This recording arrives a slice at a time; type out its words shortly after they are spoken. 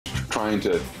trying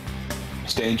to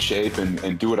stay in shape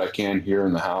and do what I can here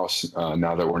in the house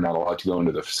now that we're not allowed to go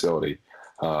into the facility.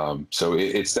 So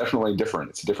it's definitely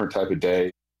different. It's a different type of day.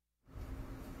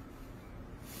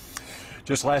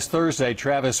 Just last Thursday,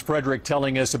 Travis Frederick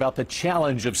telling us about the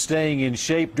challenge of staying in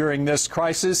shape during this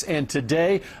crisis. And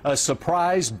today, a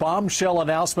surprise bombshell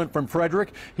announcement from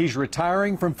Frederick. He's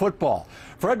retiring from football.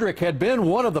 Frederick had been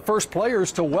one of the first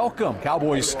players to welcome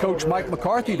Cowboys coach Mike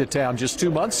McCarthy to town just 2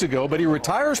 months ago, but he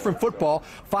retires from football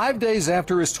 5 days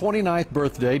after his 29th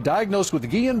birthday. Diagnosed with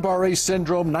Guillain-Barré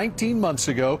syndrome 19 months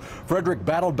ago, Frederick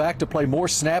battled back to play more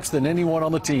snaps than anyone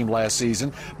on the team last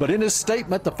season. But in his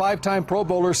statement, the five-time Pro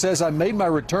Bowler says, "I made my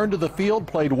return to the field,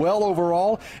 played well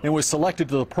overall, and was selected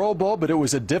to the Pro Bowl, but it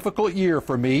was a difficult year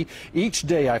for me. Each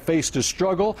day I faced a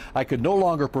struggle. I could no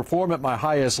longer perform at my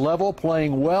highest level.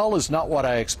 Playing well is not what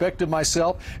I expected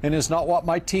myself and is not what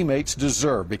my teammates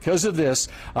deserve. Because of this,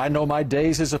 I know my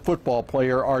days as a football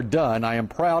player are done. I am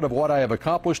proud of what I have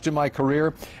accomplished in my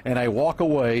career, and I walk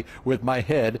away with my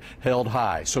head held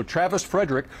high." So Travis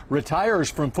Frederick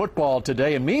retires from football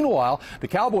today, and meanwhile, the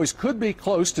Cowboys could be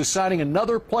close to signing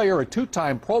another player, a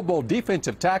two-time Pro Bowl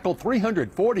defensive tackle,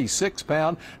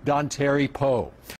 346-pound Dontari Poe.